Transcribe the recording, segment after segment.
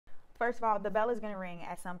First of all, the bell is going to ring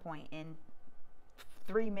at some point in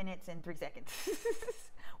 3 minutes and 3 seconds.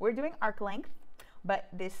 We're doing arc length, but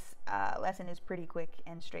this lesson is pretty quick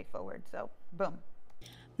and straightforward. So, boom.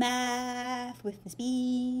 Math with Miss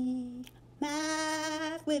B.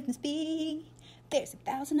 Math with Miss B. There's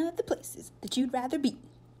 1,000 other places that you'd rather be,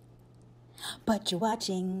 but you're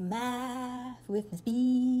watching Math with Miss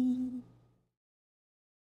B.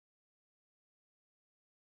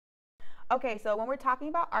 Okay, so when we're talking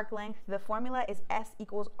about arc length, the formula is S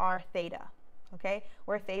equals R theta, okay?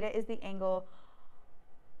 Where theta is the angle,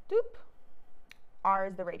 doop, R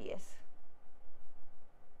is the radius.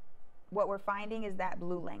 What we're finding is that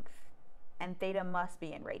blue length, and theta must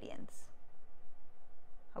be in radians,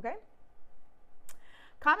 okay?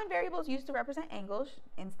 Common variables used to represent angles.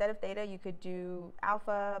 Instead of theta, you could do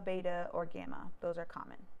alpha, beta, or gamma. Those are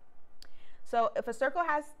common. So if a circle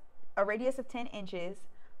has a radius of 10 inches,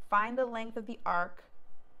 find the length of the arc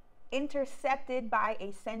intercepted by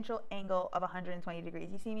a central angle of 120 degrees.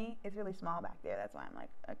 You see me? It's really small back there. That's why I'm like,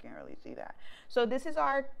 I can't really see that. So this is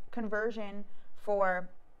our conversion for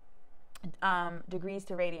degrees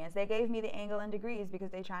to radians. They gave me the angle in degrees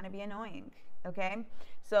because they're trying to be annoying. Okay?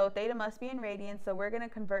 So theta must be in radians. So we're going to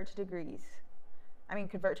convert to degrees.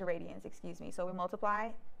 Convert to radians, excuse me. So we multiply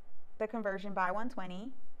the conversion by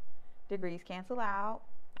 120. Degrees cancel out.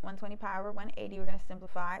 120 pi over 180, we're going to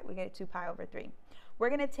simplify. We get 2 pi over 3. We're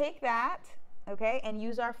going to take that, okay, and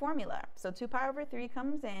use our formula. So 2 pi over 3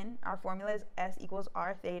 comes in. Our formula is S equals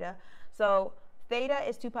R theta. So theta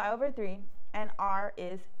is 2 pi over 3, and R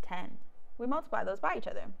is 10. We multiply those by each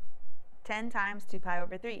other. 10 times 2 pi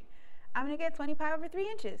over 3. I'm going to get 20 pi over 3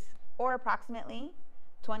 inches, or approximately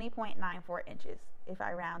 20.94 inches if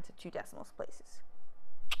I round to 2 decimal places.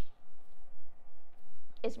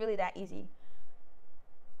 It's really that easy.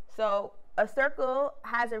 So a circle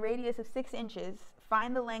has a radius of 6 inches.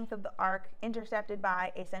 Find the length of the arc intercepted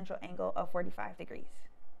by a central angle of 45 degrees.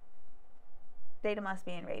 Theta must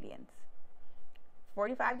be in radians.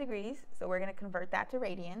 45 degrees, so we're going to convert that to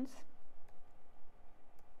radians.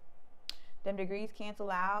 Them degrees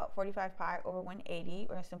cancel out. 45 pi over 180.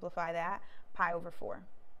 We're going to simplify that. Pi over 4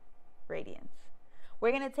 radians.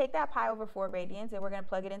 We're going to take that pi over 4 radians and we're going to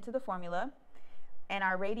plug it into the formula. And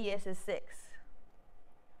our radius is 6.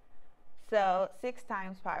 So 6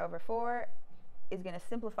 times pi over 4 is going to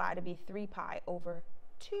simplify to be 3 pi over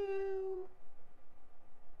 2.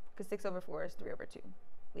 Because 6 over 4 is 3 over 2.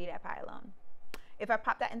 Leave that pi alone. If I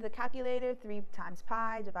pop that into the calculator, 3 times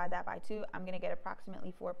pi, divide that by 2, I'm going to get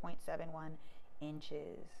approximately 4.71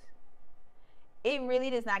 inches. It really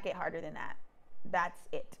does not get harder than that. That's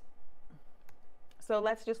it. So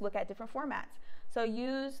let's just look at different formats. So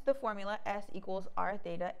use the formula S equals R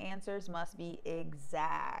theta. Answers must be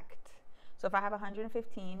exact. So if I have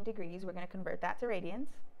 115 degrees, we're going to convert that to radians.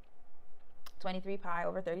 23 pi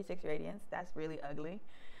over 36 radians. That's really ugly.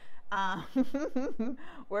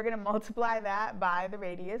 We're going to multiply that by the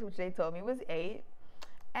radius, which they told me was 8.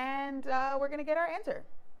 And we're going to get our answer.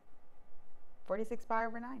 46 pi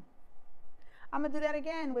over 9. I'm going to do that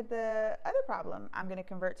again with the other problem. I'm going to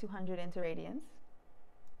convert 200 into radians.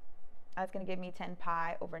 That's going to give me 10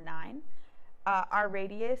 pi over 9. Our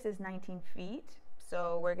radius is 19 feet.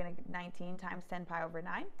 So we're going to 19 times 10 pi over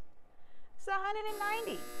 9. It's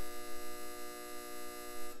 190.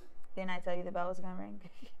 Didn't I tell you the bell was going to ring?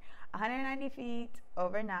 190 feet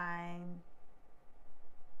over 9.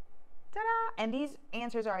 Ta-da! And these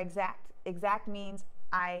answers are exact. Exact means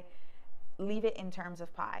I leave it in terms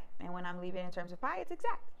of pi. And when I'm leaving it in terms of pi, it's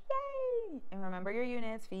exact. Yay! And remember your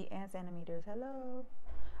units, feet and centimeters. Hello.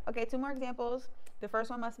 Okay, 2 more examples. The first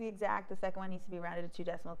one must be exact. The second one needs to be rounded to 2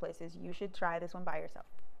 decimal places. You should try this one by yourself.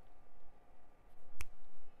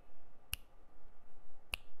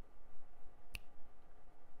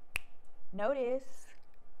 Notice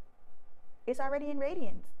it's already in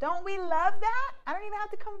radians. Don't we love that? I don't even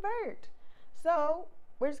have to convert. So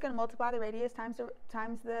we're just going to multiply the radius times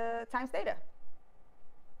theta.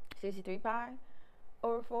 63 pi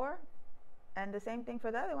over 4. And the same thing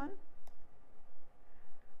for the other one.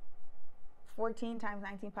 14 times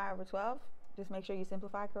 19 pi over 12. Just make sure you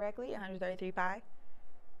simplify correctly. 133 pi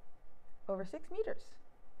over 6 meters.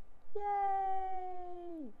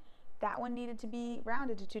 Yay! That one needed to be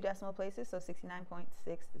rounded to 2 decimal places, so 69.60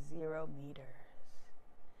 meters.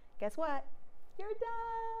 Guess what? You're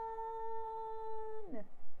done!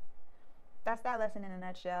 That's that lesson in a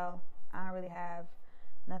nutshell. I don't really have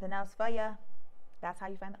nothing else for you. That's how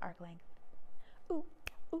you find the arc length. Ooh,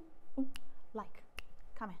 ooh, ooh. Like,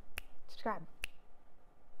 comment, subscribe.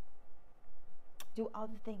 Do all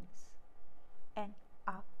the things. And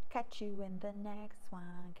I'll Catch you in the next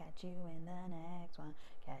one. Catch you in the next one.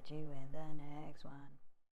 Catch you in the next one.